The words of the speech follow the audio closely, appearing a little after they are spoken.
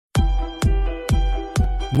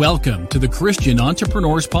Welcome to the Christian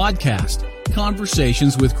Entrepreneurs Podcast.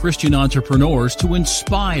 Conversations with Christian entrepreneurs to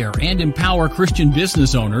inspire and empower Christian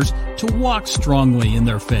business owners to walk strongly in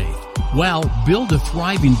their faith, while build a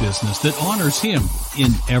thriving business that honors Him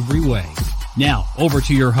in every way. Now, over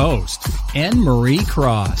to your host, Anne-Marie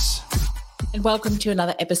Cross. And welcome to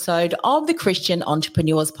another episode of the Christian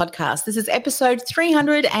Entrepreneurs Podcast. This is episode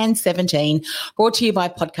 317, brought to you by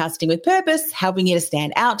Podcasting with Purpose, helping you to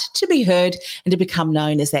stand out, to be heard, and to become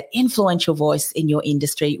known as that influential voice in your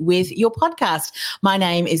industry with your podcast. My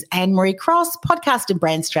name is Anne-Marie Cross, podcast and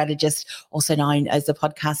brand strategist, also known as the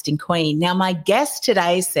Podcasting Queen. Now, my guest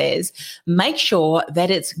today says, make sure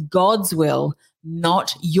that it's God's will,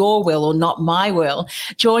 not your will or not my will.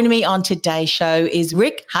 Joining me on today's show is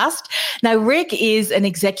Rick Hust. Now, Rick is an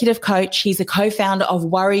executive coach. He's a co-founder of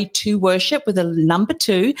Worry to Worship with a number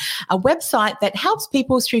 2, a website that helps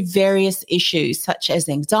people through various issues such as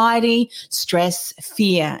anxiety, stress,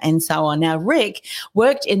 fear, and so on. Now, Rick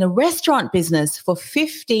worked in the restaurant business for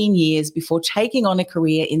 15 years before taking on a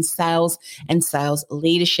career in sales and sales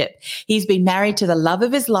leadership. He's been married to the love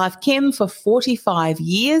of his life, Kim, for 45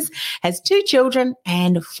 years, has 2 children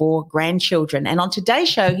and 4 grandchildren. And on today's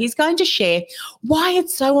show, he's going to share why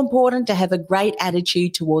it's so important to have a great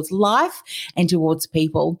attitude towards life and towards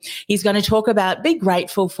people. He's going to talk about being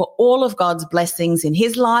grateful for all of God's blessings in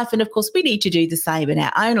his life. And of course, we need to do the same in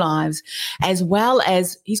our own lives, as well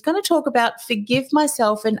as he's going to talk about forgive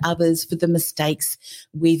myself and others for the mistakes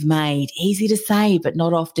we've made. Easy to say, but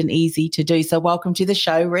not often easy to do. So welcome to the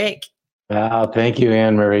show, Rick. Thank you,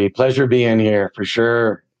 Anne-Marie. Pleasure being here for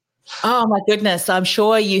sure. Oh, my goodness. I'm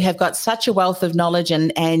sure you have got such a wealth of knowledge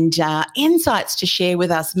and insights to share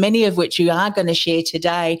with us, many of which you are going to share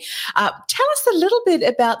today. Tell us a little bit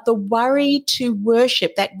about the Worry to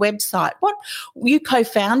Worship, that website. What you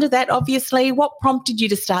co-founded that, obviously. What prompted you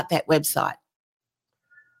to start that website?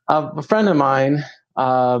 A friend of mine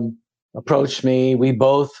approached me. We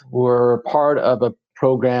both were part of a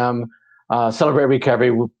program, Celebrate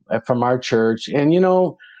Recovery, from our church. And,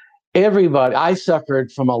 I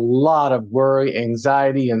suffered from a lot of worry,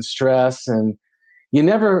 anxiety, and stress, and you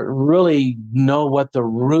never really know what the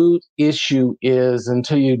root issue is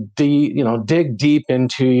until you dig deep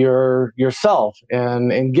into yourself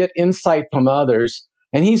and get insight from others.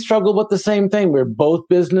 And he struggled with the same thing. We're both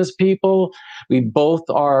business people. We both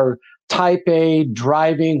are type A,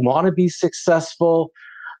 driving, want to be successful,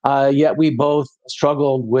 yet we both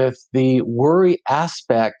struggled with the worry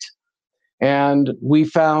aspect. And we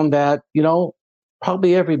found that,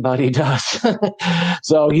 probably everybody does.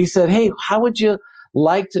 So he said, hey, how would you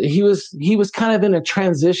like to, he was kind of in a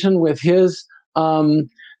transition with his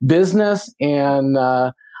business. And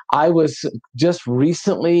I was just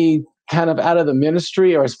recently kind of out of the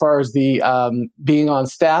ministry, or as far as the being on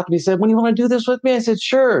staff. And he said, when you want to do this with me? I said,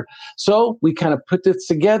 sure. So we kind of put this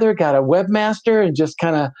together, got a webmaster, and just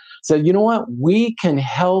kind of said, you know what, we can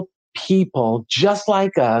help people just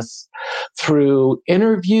like us through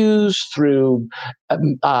interviews, through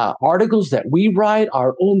articles that we write,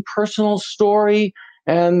 our own personal story,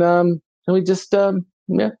 and we just and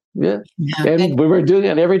we were doing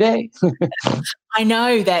it every day. I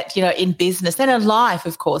know that, in business and in life,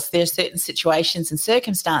 of course, there are certain situations and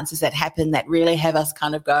circumstances that happen that really have us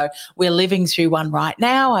kind of go, we're living through one right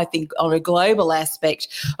now. I think on a global aspect,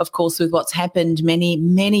 of course, with what's happened,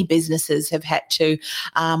 many businesses have had to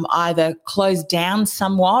either close down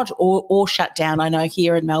somewhat or shut down. I know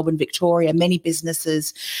here in Melbourne, Victoria, many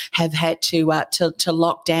businesses have had to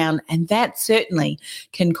lock down, and that certainly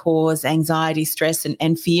can cause anxiety, stress,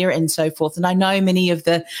 and fear and so forth. And I know many of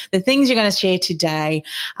the things you're going to share today,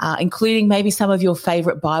 including maybe some of your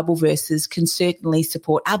favorite Bible verses, can certainly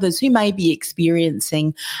support others who may be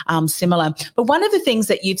experiencing similar. But one of the things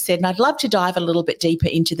that you've said, and I'd love to dive a little bit deeper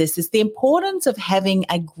into this, is the importance of having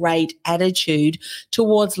a great attitude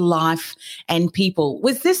towards life and people.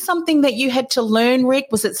 Was this something that you had to learn, Rick?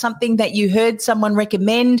 Was it something that you heard someone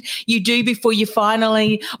recommend you do before you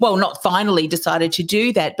not finally decided to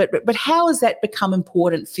do that, but how has that become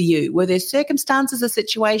important for you? Were there circumstances or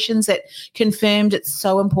situations that confirmed it's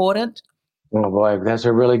so important? Oh boy, that's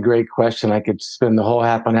a really great question. I could spend the whole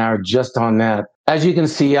half an hour just on that. As you can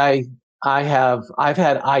see, I've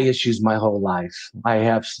had eye issues my whole life.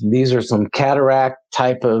 These are some cataract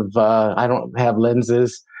type of, I don't have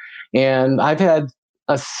lenses, and I've had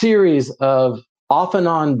a series of off and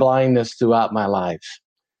on blindness throughout my life.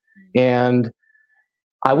 And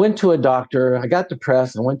I went to a doctor, I got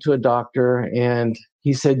depressed, I went to a doctor, and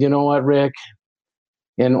he said, you know what, Rick,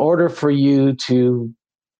 in order for you to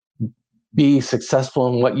be successful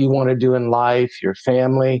in what you want to do in life, your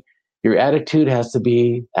family, your attitude has to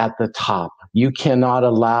be at the top. You cannot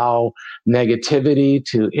allow negativity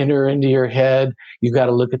to enter into your head. You got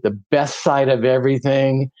to look at the best side of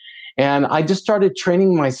everything. And I just started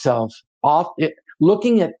training myself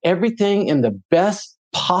looking at everything in the best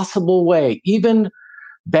possible way, even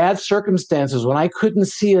bad circumstances when I couldn't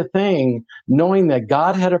see a thing, knowing that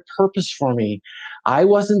God had a purpose for me. I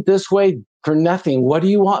wasn't this way for nothing. What do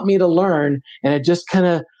you want me to learn? And it just kind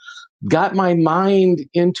of got my mind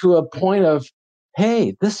into a point of,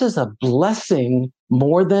 hey, this is a blessing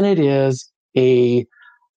more than it is a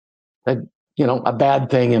bad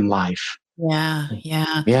thing in life. Yeah,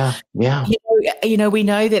 yeah. Yeah. We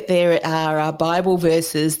know that there are Bible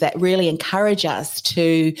verses that really encourage us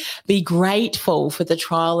to be grateful for the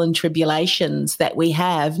trial and tribulations that we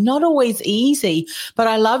have. Not always easy, but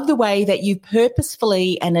I love the way that you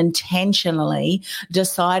purposefully and intentionally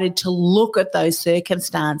decided to look at those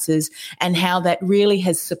circumstances and how that really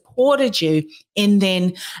has supported you in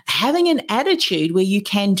then having an attitude where you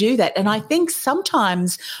can do that. And I think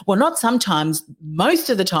sometimes, well, not sometimes, most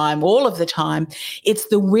of the time, all of the time, it's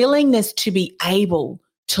the willingness to be able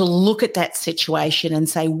to look at that situation and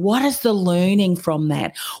say, what is the learning from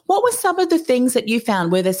that? What were some of the things that you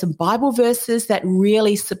found? Were there some Bible verses that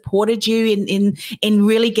really supported you in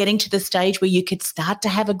really getting to the stage where you could start to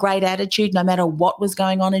have a great attitude no matter what was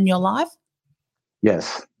going on in your life?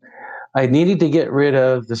 Yes. I needed to get rid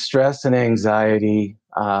of the stress and anxiety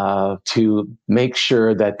to make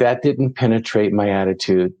sure that didn't penetrate my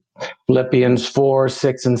attitude. Philippians 4,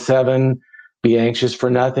 6, and 7, be anxious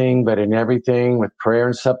for nothing, but in everything with prayer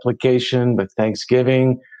and supplication, with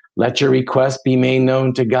thanksgiving, let your requests be made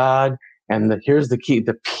known to God. And here's the key,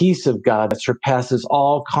 the peace of God that surpasses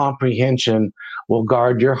all comprehension will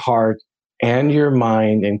guard your heart and your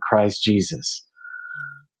mind in Christ Jesus.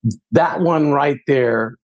 That one right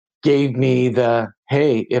there gave me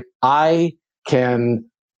hey, if I can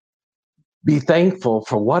be thankful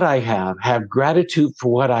for what I have gratitude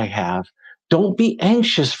for what I have, don't be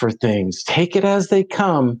anxious for things. Take it as they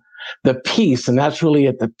come. The peace, and that's really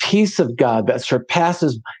it, the peace of God that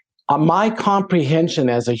surpasses my comprehension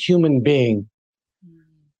as a human being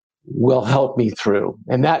will help me through.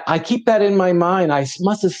 And that I keep that in my mind. I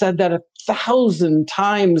must have said that 1,000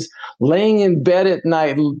 times laying in bed at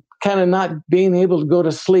night, kind of not being able to go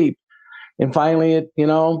to sleep. And finally,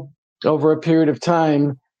 over a period of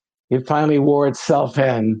time, it finally wore itself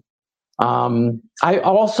in. I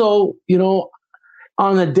also,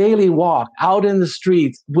 on a daily walk out in the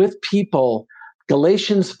streets with people,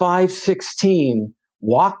 Galatians 5:16,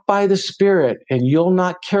 walk by the Spirit and you'll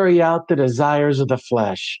not carry out the desires of the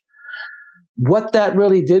flesh. What that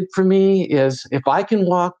really did for me is if I can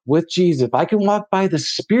walk with Jesus, if I can walk by the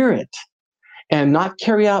Spirit and not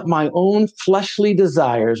carry out my own fleshly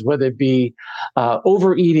desires, whether it be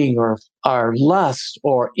overeating or lust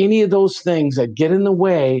or any of those things that get in the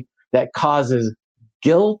way that causes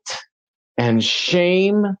guilt and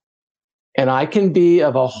shame, and I can be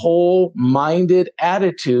of a whole-minded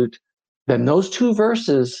attitude, then those two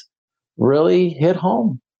verses really hit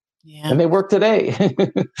home. Yeah. And they work today.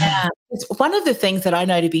 Yeah. It's one of the things that I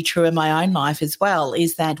know to be true in my own life as well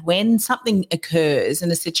is that when something occurs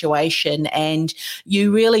in a situation and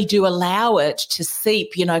you really do allow it to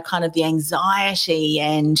seep, kind of the anxiety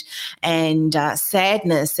and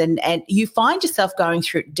sadness, and you find yourself going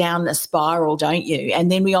down a spiral, don't you?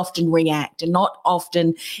 And then we often react, and not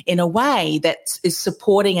often in a way that is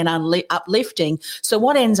supporting and uplifting. So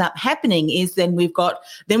what ends up happening is then we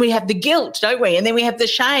have the guilt, don't we? And then we have the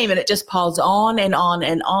shame, and it just piles on and on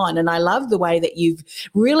and on. And I love the way that you've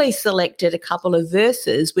really selected a couple of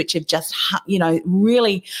verses which have just,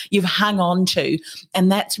 really you've hung on to,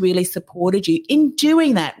 and that's really supported you. In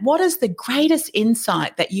doing that, what is the greatest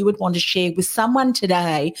insight that you would want to share with someone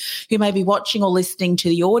today who may be watching or listening to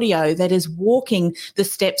the audio that is walking the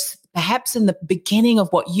steps perhaps in the beginning of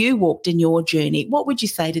what you walked in your journey? What would you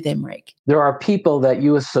say to them, Rick? There are people that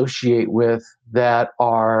you associate with that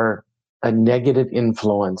are a negative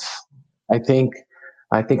influence. I think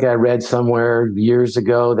I read somewhere years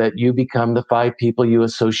ago that you become the 5 people you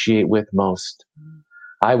associate with most.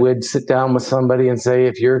 I would sit down with somebody and say,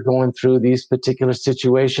 if you're going through these particular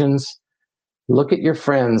situations, look at your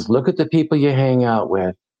friends, look at the people you hang out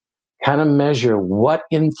with, kind of measure what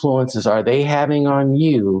influences are they having on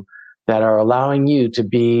you that are allowing you to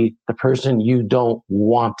be the person you don't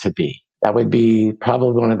want to be. That would be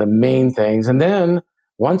probably one of the main things. And then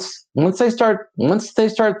once they start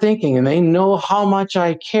thinking and they know how much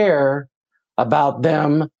I care about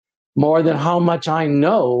them more than how much I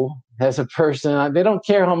know as a person, they don't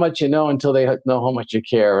care how much you know until they know how much you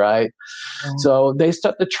care, right? Mm-hmm. So they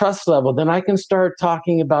start the trust level. Then I can start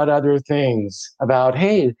talking about other things, about,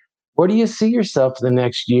 hey, Where do you see yourself the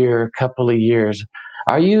next year, couple of years?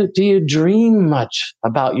 Do you dream much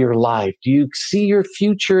about your life? Do you see your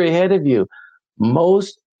future ahead of you?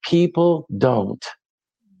 Most people don't.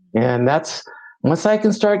 And that's, once I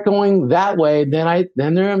can start going that way, then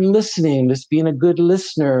I'm listening, just being a good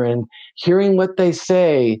listener and hearing what they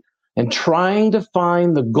say and trying to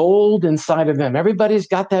find the gold inside of them. Everybody's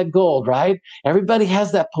got that gold, right? Everybody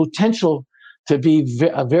has that potential to be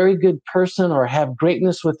a very good person or have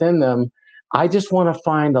greatness within them. I just want to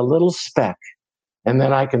find a little speck, and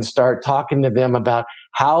then I can start talking to them about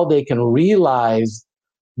how they can realize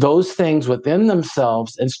those things within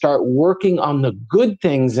themselves and start working on the good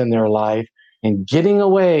things in their life and getting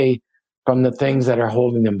away from the things that are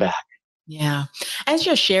holding them back. Yeah. As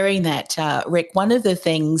you're sharing that, Rick, one of the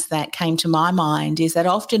things that came to my mind is that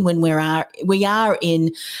often when we are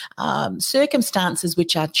in circumstances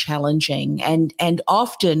which are challenging and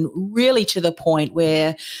often really to the point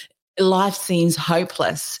where life seems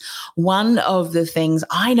hopeless. One of the things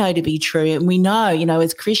I know to be true, and we know,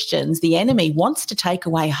 as Christians, the enemy wants to take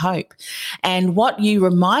away hope. And what you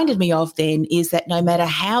reminded me of then is that no matter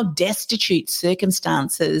how destitute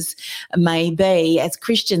circumstances may be, as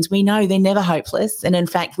Christians, we know they're never hopeless. And in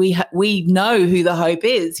fact, we know who the hope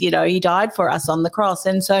is. He died for us on the cross.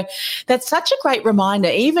 And so that's such a great reminder,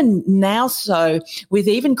 even now, so with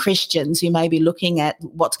even Christians who may be looking at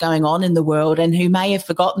what's going on in the world and who may have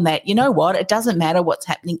forgotten that, you know what, it doesn't matter what's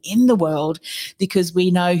happening in the world because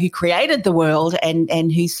we know who created the world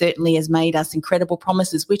and who certainly has made us incredible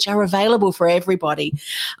promises which are available for everybody,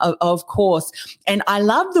 of course. And I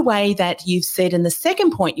love the way that you've said in the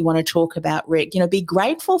second point you want to talk about, Rick, be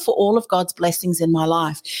grateful for all of God's blessings in my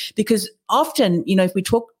life, because often, if we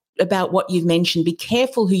talk about what you've mentioned, be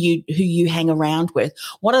careful who you hang around with.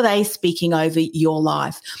 What are they speaking over your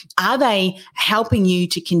life? Are they helping you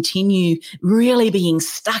to continue really being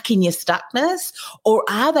stuck in your stuckness, or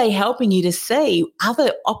are they helping you to see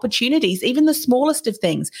other opportunities, even the smallest of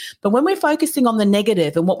things? But when we're focusing on the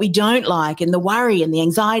negative and what we don't like and the worry and the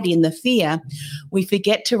anxiety and the fear, we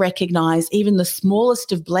forget to recognize even the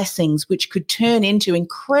smallest of blessings, which could turn into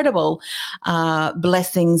incredible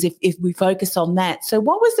blessings if we focus on that. So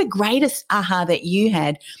what was the greatest aha that you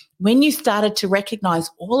had when you started to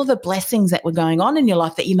recognize all of the blessings that were going on in your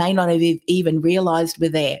life that you may not have even realized were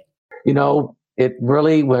there? It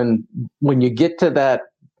really, when you get to that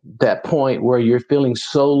point where you're feeling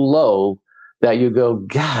so low that you go,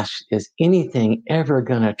 gosh, is anything ever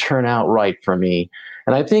going to turn out right for me?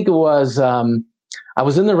 And I think it was, I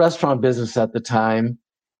was in the restaurant business at the time,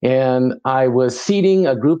 and I was seating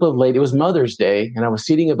a group of ladies. It was Mother's Day, and I was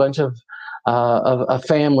seating a bunch of a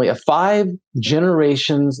family of 5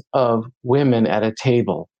 generations of women at a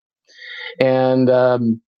table. And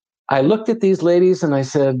I looked at these ladies and I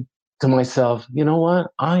said to myself, you know what?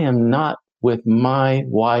 I am not with my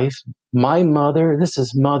wife, my mother. This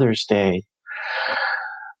is Mother's Day.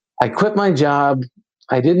 I quit my job.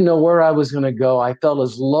 I didn't know where I was going to go. I felt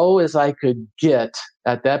as low as I could get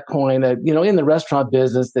at that point. In the restaurant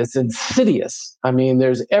business, that's insidious. I mean,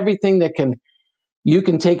 there's everything that you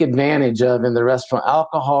can take advantage of in the restaurant,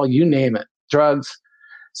 alcohol, you name it, drugs.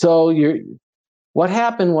 So what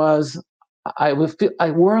happened was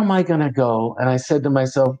where am I going to go? And I said to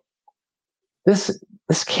myself, this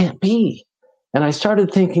can't be. And I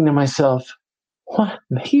started thinking to myself, what?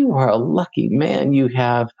 You are a lucky man. You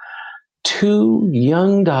have 2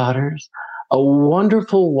 young daughters, a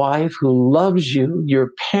wonderful wife who loves you.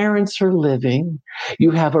 Your parents are living.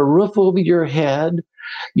 You have a roof over your head.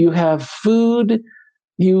 You have food.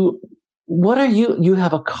 You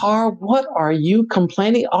have a car. What are you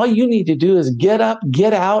complaining? All you need to do is get up,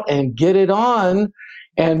 get out, and get it on,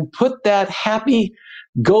 and put that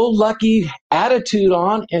happy-go-lucky attitude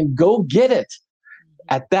on and go get it.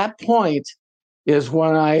 At that point is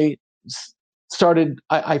when I started,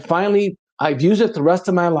 I've used it the rest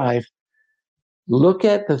of my life. Look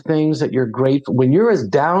at the things that you're grateful. When you're as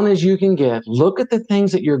down as you can get, look at the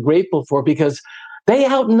things that you're grateful for, because they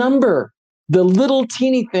outnumber the little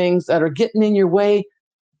teeny things that are getting in your way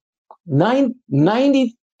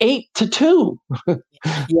 98-2.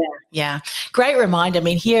 Yeah. Great reminder. I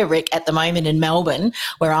mean, here, Rick, at the moment in Melbourne,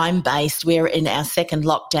 where I'm based, we're in our second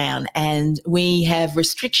lockdown and we have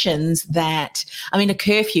restrictions a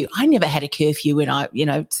curfew. I never had a curfew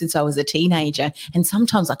since I was a teenager. And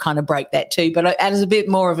sometimes I kind of broke that too, but as a bit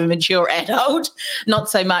more of a mature adult, not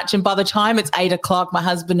so much. And by the time it's 8:00, my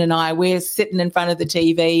husband and we're sitting in front of the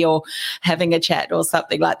TV or having a chat or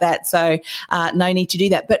something like that. So no need to do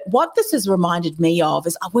that. But what this has reminded me of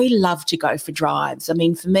is we love to go for drives. I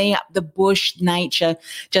mean, for me, the bush nature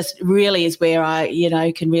just really is where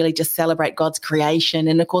I, can really just celebrate God's creation.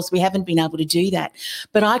 And of course, we haven't been able to do that.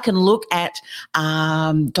 But I can look at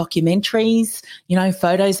documentaries,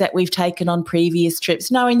 photos that we've taken on previous trips,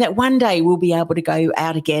 knowing that one day we'll be able to go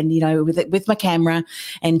out again, with my camera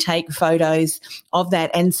and take photos of that.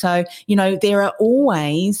 And so,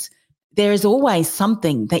 there is always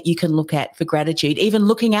something that you can look at for gratitude. Even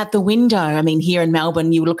looking out the window. I mean, here in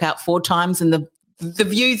Melbourne, you look out 4 times and the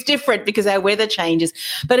view's different because our weather changes.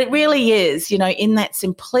 But it really is, in that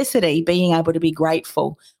simplicity, being able to be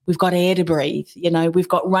grateful. We've got air to breathe, we've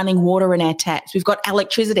got running water in our taps, we've got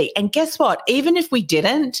electricity. And guess what? Even if we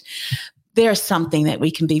didn't, there's something that we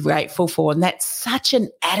can be grateful for. And that's such an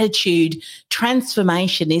attitude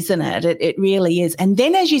transformation, isn't it? It really is. And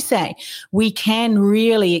then, as you say, we can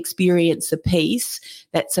really experience the peace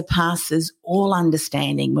that surpasses all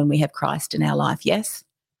understanding when we have Christ in our life. Yes?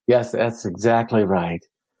 Yes, that's exactly right.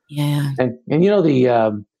 Yeah. And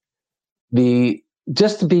the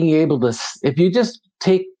just being able to, if you just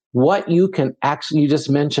take what you can actually, you just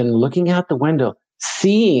mentioned looking out the window,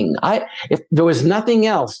 seeing, if there was nothing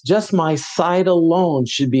else, just my sight alone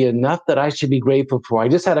should be enough that I should be grateful for. I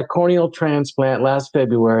just had a corneal transplant last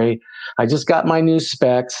February. I just got my new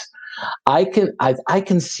specs. I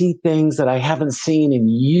can see things that I haven't seen in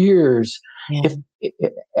years. Yeah.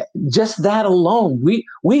 If just that alone,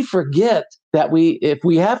 we forget that if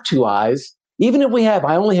we have 2 eyes, even if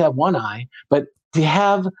I only have 1 eye, but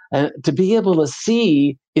to be able to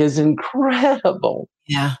see is incredible.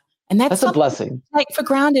 Yeah. And that's a blessing. Take for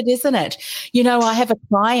granted, isn't it? I have a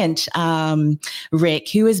client, Rick,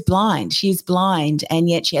 who is blind. She's blind, and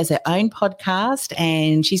yet she has her own podcast,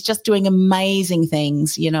 and she's just doing amazing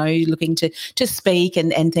things, looking to speak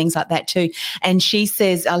and things like that too. And she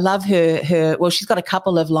says, I love her, well, she's got a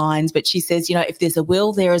couple of lines, but she says, if there's a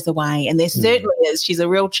will, there is a way. And there certainly is. She's a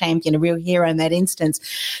real champion, a real hero in that instance.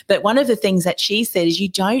 But one of the things that she said is you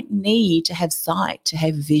don't need to have sight to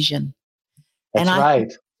have vision. That's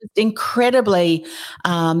right. Incredibly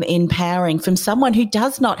empowering from someone who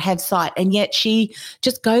does not have sight, and yet she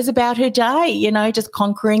just goes about her day, just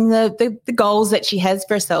conquering the goals that she has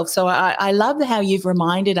for herself. So I love how you've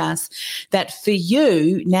reminded us that for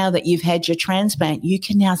you, now that you've had your transplant, you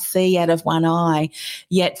can now see out of 1 eye.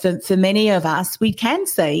 Yet for many of us, we can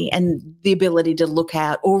see, and the ability to look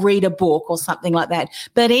out or read a book or something like that.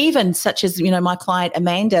 But even such as, my client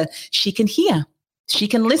Amanda, she can hear. She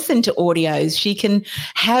can listen to audios. She can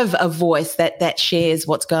have a voice that shares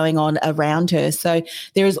what's going on around her. So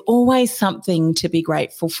there is always something to be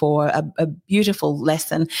grateful for, a beautiful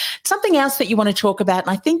lesson. Something else that you want to talk about,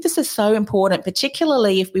 and I think this is so important,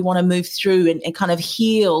 particularly if we want to move through and kind of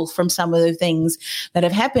heal from some of the things that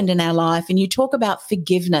have happened in our life. And you talk about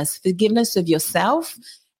forgiveness of yourself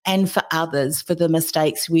and for others for the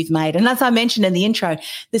mistakes we've made. And as I mentioned in the intro,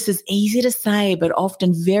 this is easy to say, but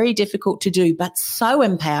often very difficult to do, but so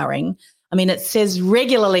empowering. I mean, it says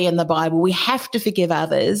regularly in the Bible, we have to forgive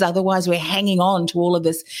others. Otherwise, we're hanging on to all of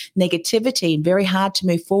this negativity and very hard to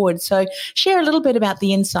move forward. So share a little bit about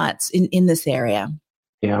the insights in this area.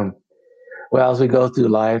 Yeah. Well, as we go through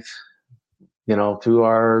life, through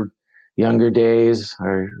our younger days,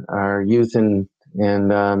 our youth and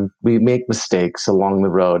we make mistakes along the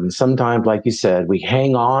road. And sometimes, like you said, we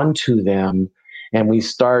hang on to them and we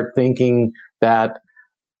start thinking that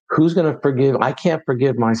who's going to forgive? I can't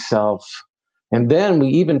forgive myself. And then we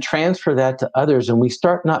even transfer that to others, and we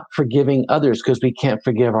start not forgiving others because we can't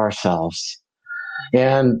forgive ourselves.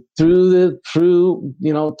 And through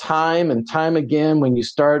time and time again, when you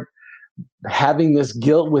start having this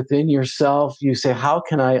guilt within yourself, you say, how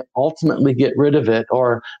can I ultimately get rid of it?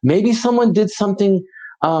 Or maybe someone did something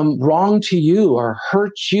wrong to you or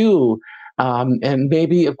hurt you. And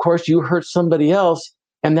maybe, of course, you hurt somebody else,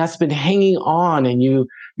 and that's been hanging on, and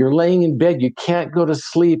you're laying in bed, you can't go to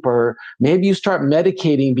sleep, or maybe you start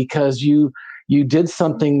medicating because you did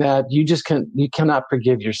something that you cannot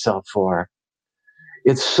forgive yourself for.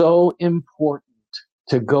 It's so important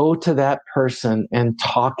to go to that person and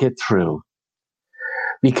talk it through.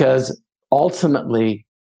 Because ultimately,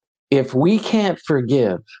 if we can't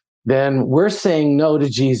forgive, then we're saying no to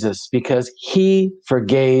Jesus because he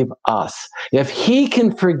forgave us. If he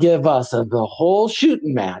can forgive us of the whole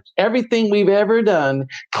shooting match, everything we've ever done,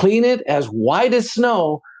 clean it as white as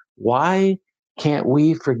snow, why can't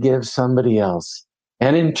we forgive somebody else?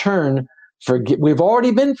 And in turn, we've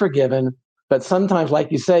already been forgiven, but sometimes,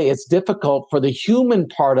 like you say, it's difficult for the human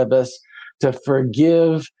part of us to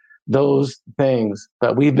forgive those things,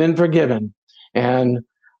 but we've been forgiven. And,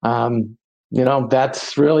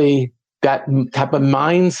 that's really that type of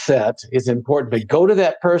mindset is important. But go to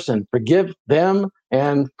that person, forgive them,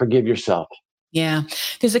 and forgive yourself. Yeah.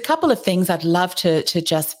 There's a couple of things I'd love to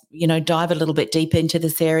just, dive a little bit deeper into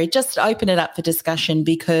this area, just open it up for discussion,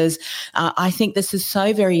 because I think this is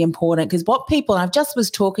so very important. Because what people, I just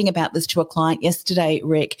was talking about this to a client yesterday,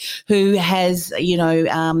 Rick, who has,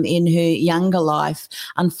 in her younger life,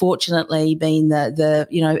 unfortunately been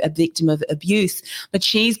a victim of abuse, but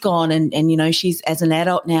she's gone and she's, as an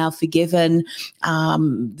adult now, forgiven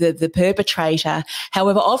the perpetrator.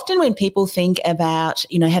 However, often when people think about,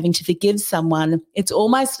 having to forgive someone, it's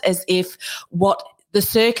almost as if the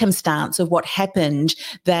circumstance of what happened,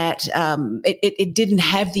 that it didn't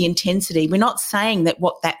have the intensity. We're not saying that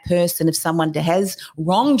what that person, if someone has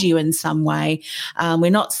wronged you in some way, we're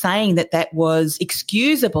not saying that was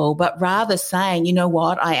excusable, but rather saying, you know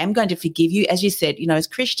what, I am going to forgive you. As you said, as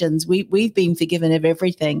Christians, we've been forgiven of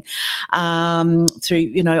everything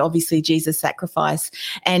through, obviously Jesus' sacrifice.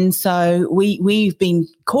 And so we've been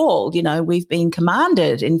called, we've been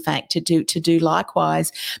commanded, in fact, to do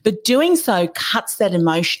likewise. But doing so cuts that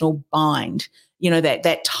emotional bind,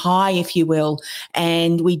 that tie, if you will.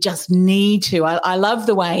 And we just need to. I love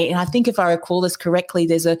the way, and I think if I recall this correctly,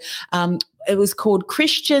 there's it was called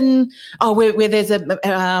Christian. Where there's if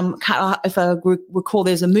I recall,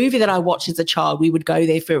 there's a movie that I watched as a child. We would go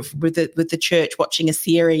there with the church watching a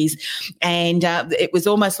series, and it was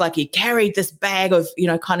almost like he carried this bag of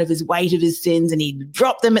kind of his weight of his sins, and he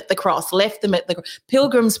dropped them at the cross, left them at the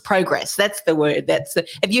Pilgrim's Progress. That's the word.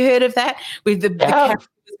 Have you heard of that? With the character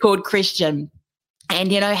called Christian.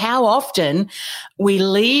 And how often we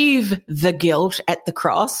leave the guilt at the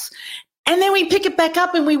cross, and then we pick it back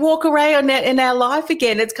up and we walk away on that in our life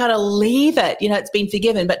again. It's kind of leave it, it's been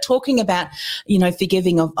forgiven. But talking about,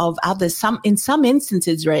 forgiving of others, in some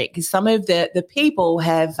instances, Rick, some of the people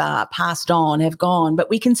have passed on, have gone, but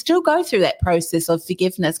we can still go through that process of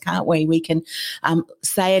forgiveness, can't we? We can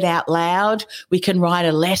say it out loud. We can write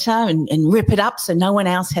a letter and rip it up so no one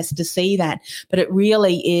else has to see that. But it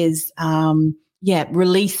really is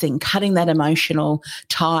releasing, cutting that emotional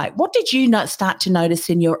tie. What did you start to notice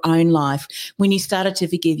in your own life when you started to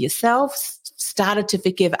forgive yourself, started to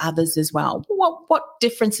forgive others as well? What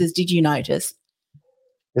differences did you notice?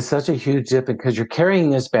 It's such a huge difference because you're carrying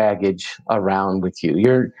this baggage around with you.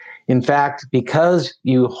 You're, in fact, because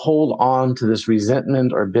you hold on to this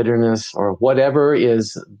resentment or bitterness or whatever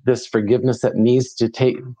is this forgiveness that needs to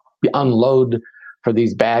unload for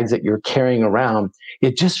these bags that you're carrying around,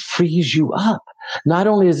 it just frees you up. Not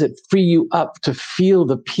only does it free you up to feel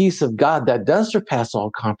the peace of God that does surpass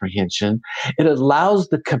all comprehension, it allows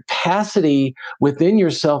the capacity within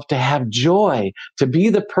yourself to have joy, to be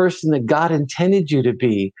the person that God intended you to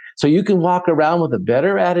be. So you can walk around with a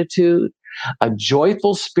better attitude, a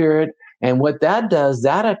joyful spirit. And what that does,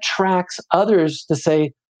 that attracts others to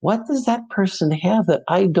say, what does that person have that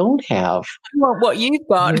I don't have? Well, what you've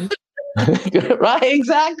got. Right,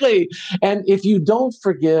 exactly. And if you don't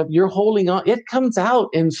forgive, you're holding on. It comes out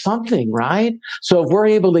in something, right? So if we're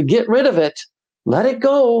able to get rid of it, let it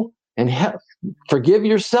go, and forgive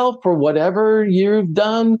yourself for whatever you've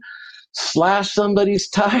done, slash somebody's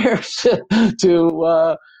tires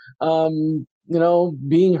to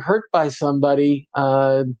being hurt by somebody.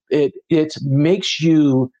 It makes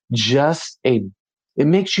you it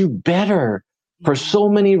makes you better for so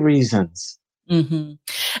many reasons. Mm-hmm.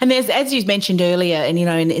 And there's, as you mentioned earlier, and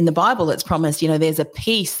in the Bible it's promised, there's a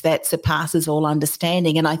peace that surpasses all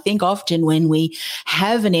understanding. And I think often when we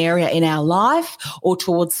have an area in our life or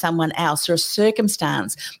towards someone else or a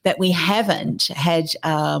circumstance that we haven't had,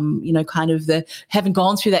 haven't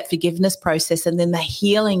gone through that forgiveness process, and then the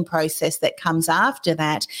healing process that comes after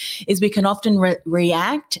that, is we can often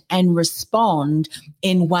react and respond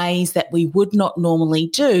in ways that we would not normally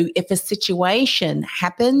do if a situation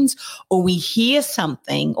happens or we hear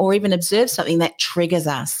something or even observe something that triggers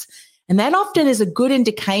us. And that often is a good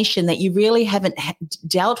indication that you really haven't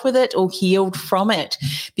dealt with it or healed from it,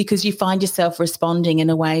 because you find yourself responding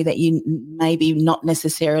in a way that you maybe not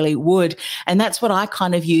necessarily would. And that's what I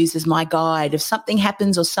kind of use as my guide. If something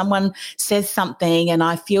happens or someone says something and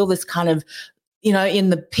I feel this kind of, in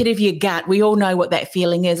the pit of your gut, we all know what that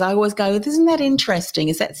feeling is. I always go, isn't that interesting?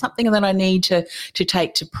 Is that something that I need to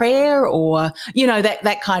take to prayer, or,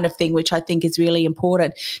 that kind of thing, which I think is really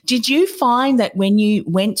important. Did you find that when you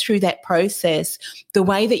went through that process, the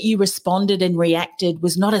way that you responded and reacted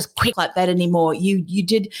was not as quick like that anymore? You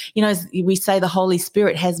did, as we say, the Holy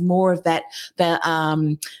Spirit has more of that,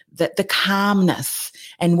 the calmness,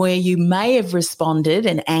 and where you may have responded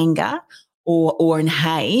in anger or in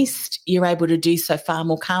haste, you're able to do so far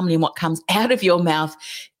more calmly, and what comes out of your mouth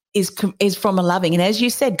is from a loving, and as you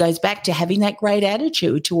said, goes back to having that great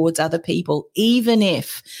attitude towards other people, even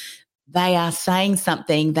if they are saying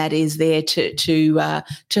something that is there to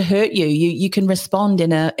hurt you. You can respond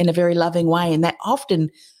in a very loving way, and that often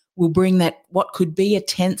will bring that what could be a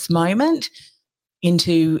tense moment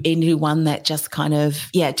into one that just kind of,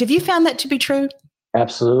 yeah. Have you found that to be true?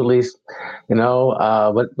 Absolutely.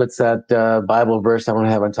 What's that Bible verse I want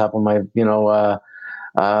to have on top of my,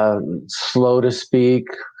 slow to speak,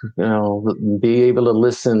 be able to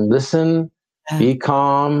listen, be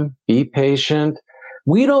calm, be patient.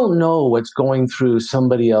 We don't know what's going through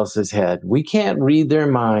somebody else's head. We can't read their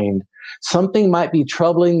mind. Something might be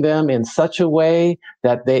troubling them in such a way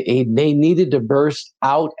that they needed to burst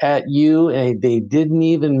out at you and they didn't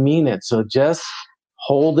even mean it. So just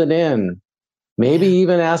hold it in. Maybe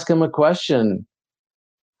even ask them a question.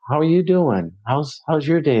 How are you doing? How's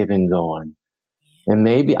your day been going? And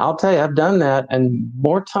maybe, I'll tell you, I've done that. And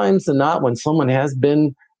more times than not, when someone has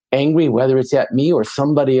been angry, whether it's at me or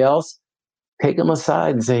somebody else, take them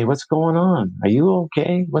aside and say, what's going on? Are you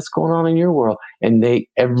okay? What's going on in your world? And most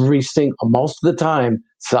of the time,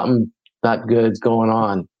 something not good's going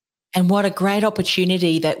on. And what a great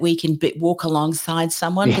opportunity that we can walk alongside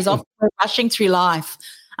someone, because often we're rushing through life,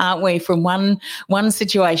 aren't we, from one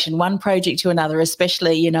situation, one project to another,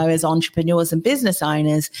 especially, as entrepreneurs and business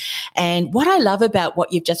owners. And what I love about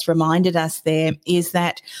what you've just reminded us there is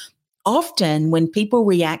that often when people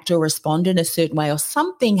react or respond in a certain way or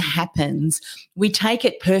something happens, we take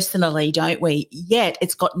it personally, don't we? Yet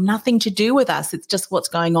it's got nothing to do with us. It's just what's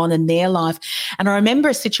going on in their life. And I remember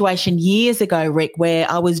a situation years ago, Rick, where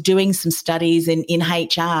I was doing some studies in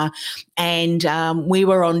HR, and we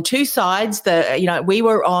were on two sides. We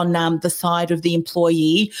were on the side of the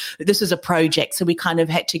employee. This was a project, so we kind of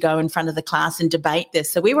had to go in front of the class and debate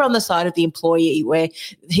this. So we were on the side of the employee, where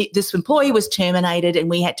this employee was terminated, and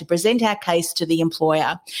we had to present our case to the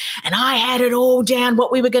employer. And I had it all down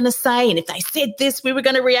what we were going to say, and if they said this, we were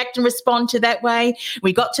going to react and respond to that way.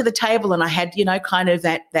 We got to the table, and I had kind of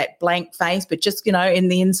that blank face, but just in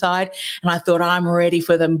the inside, and I thought, I'm ready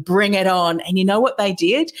for them, bring it on. And you know what they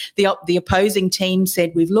did? The opposing team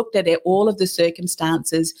said, we've looked at all of the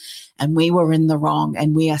circumstances and we were in the wrong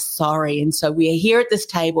and we are sorry. And so we are here at this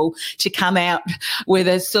table to come out with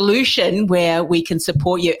a solution where we can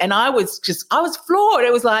support you. And I was floored.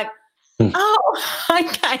 It was like, oh,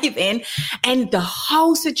 okay then. And the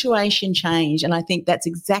whole situation changed. And I think that's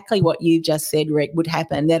exactly what you just said, Rick, would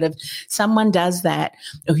happen, that if someone does that,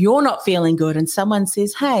 if you're not feeling good and someone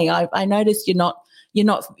says, hey, I noticed you're not,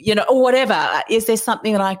 or whatever, is there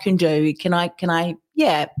something that I can do? Can I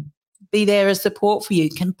be there as support for you?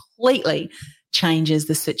 Completely changes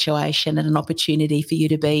the situation and an opportunity for you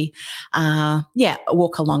to be,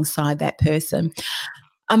 walk alongside that person.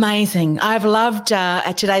 Amazing. I've loved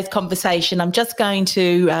today's conversation. I'm just going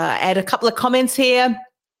to add a couple of comments here.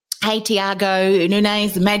 Hey, Tiago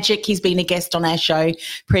Nunes, Magic. He's been a guest on our show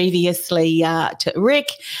previously to Rick.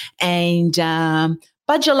 And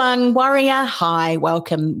Budjalung Warrior, hi,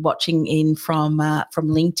 welcome, watching in from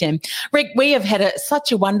LinkedIn. Rick, we have had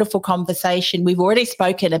such a wonderful conversation. We've already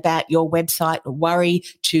spoken about your website, Worry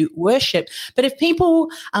to Worship. But if people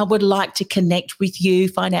would like to connect with you,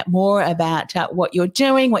 find out more about what you're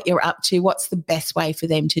doing, what you're up to, what's the best way for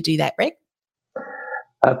them to do that, Rick?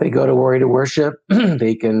 If they go to Worry to Worship,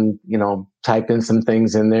 they can, type in some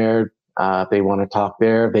things in there. If they want to talk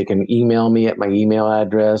there, they can email me at my email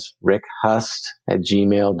address,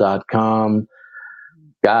 rickhust@gmail.com.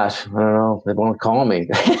 Gosh, I don't know if they want to call me.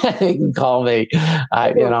 They can call me.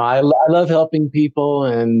 I love helping people,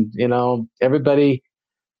 and everybody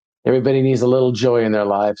needs a little joy in their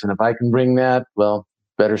lives, and if I can bring that, well,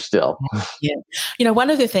 better still. Yeah. One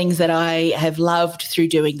of the things that I have loved through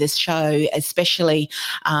doing this show, especially,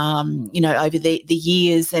 over the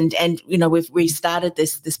years, and we've restarted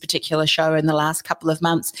this particular show in the last couple of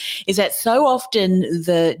months, is that so often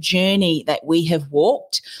the journey that we have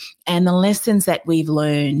walked and the lessons that we've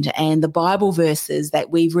learned and the Bible verses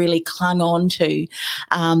that we've really clung on to,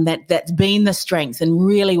 that's been the strength and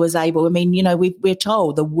really was able, we're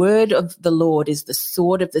told the word of the Lord is the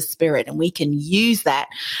sword of the Spirit, and we can use that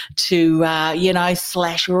to,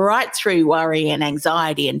 slash right through worry and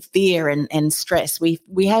anxiety and fear and stress. We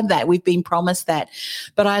have that. We've been promised that.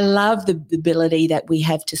 But I love the ability that we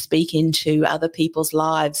have to speak into other people's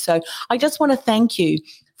lives. So I just want to thank you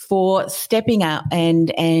for stepping up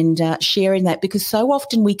and sharing that, because so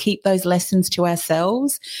often we keep those lessons to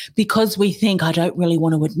ourselves because we think, I don't really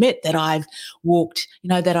want to admit that I've walked,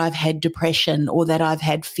 that I've had depression or that I've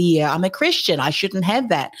had fear. I'm a Christian. I shouldn't have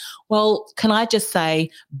that. Well, can I just say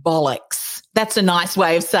bollocks? That's a nice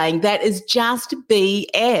way of saying that is just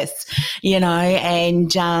BS,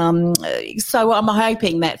 and so I'm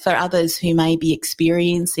hoping that for others who may be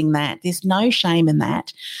experiencing that, there's no shame in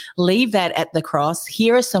that. Leave that at the cross.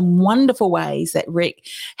 Here are some wonderful ways that Rick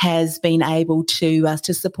has been able to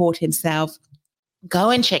support himself.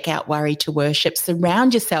 Go and check out Worry to Worship.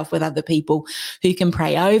 Surround yourself with other people who can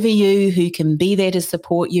pray over you, who can be there to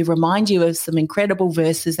support you, remind you of some incredible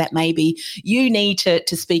verses that maybe you need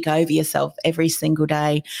to speak over yourself every single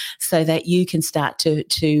day, so that you can start to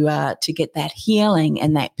get that healing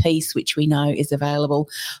and that peace, which we know is available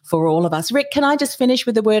for all of us. Rick, can I just finish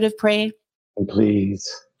with a word of prayer? Please.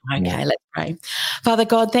 Okay, let's pray. Father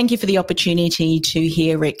God, thank you for the opportunity to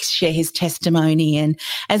hear Rick share his testimony. And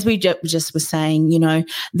as we just were saying,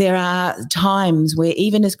 there are times where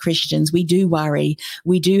even as Christians, we do worry,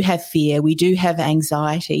 we do have fear, we do have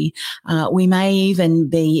anxiety. We may even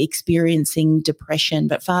be experiencing depression.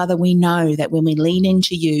 But Father, we know that when we lean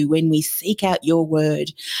into you, when we seek out your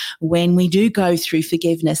word, when we do go through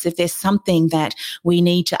forgiveness, if there's something that we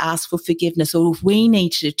need to ask for forgiveness, or if we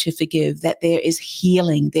need to forgive, that there is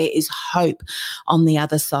healing. There is hope on the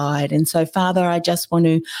other side. And so, Father, I just want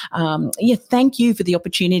to thank you for the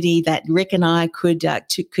opportunity that Rick and I could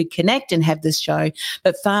connect and have this show.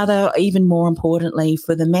 But Father, even more importantly,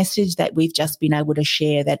 for the message that we've just been able to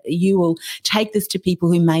share, that you will take this to people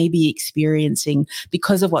who may be experiencing,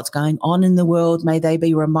 because of what's going on in the world, may they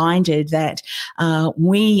be reminded that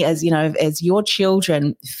we, as your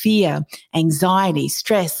children, fear, anxiety,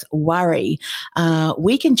 stress, worry,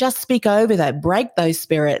 we can just speak over that, break those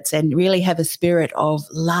spirits, and really have a spirit of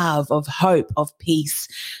love, of hope, of peace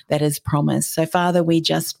that is promised. So, Father, we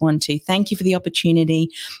just want to thank you for the opportunity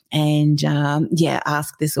and,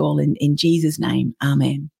 ask this all in Jesus' name.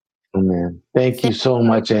 Amen. Amen. Thank you so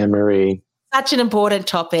much, Anne-Marie. Such an important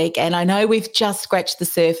topic, and I know we've just scratched the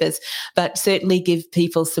surface, but certainly give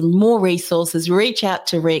people some more resources. Reach out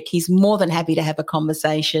to Rick. He's more than happy to have a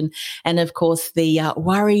conversation. And of course, the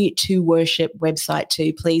Worry to Worship website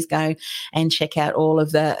too. Please go and check out all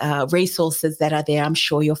of the resources that are there. I'm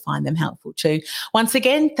sure you'll find them helpful too. Once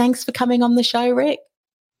again, thanks for coming on the show, Rick.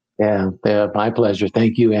 Yeah, my pleasure.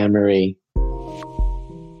 Thank you, Anne-Marie.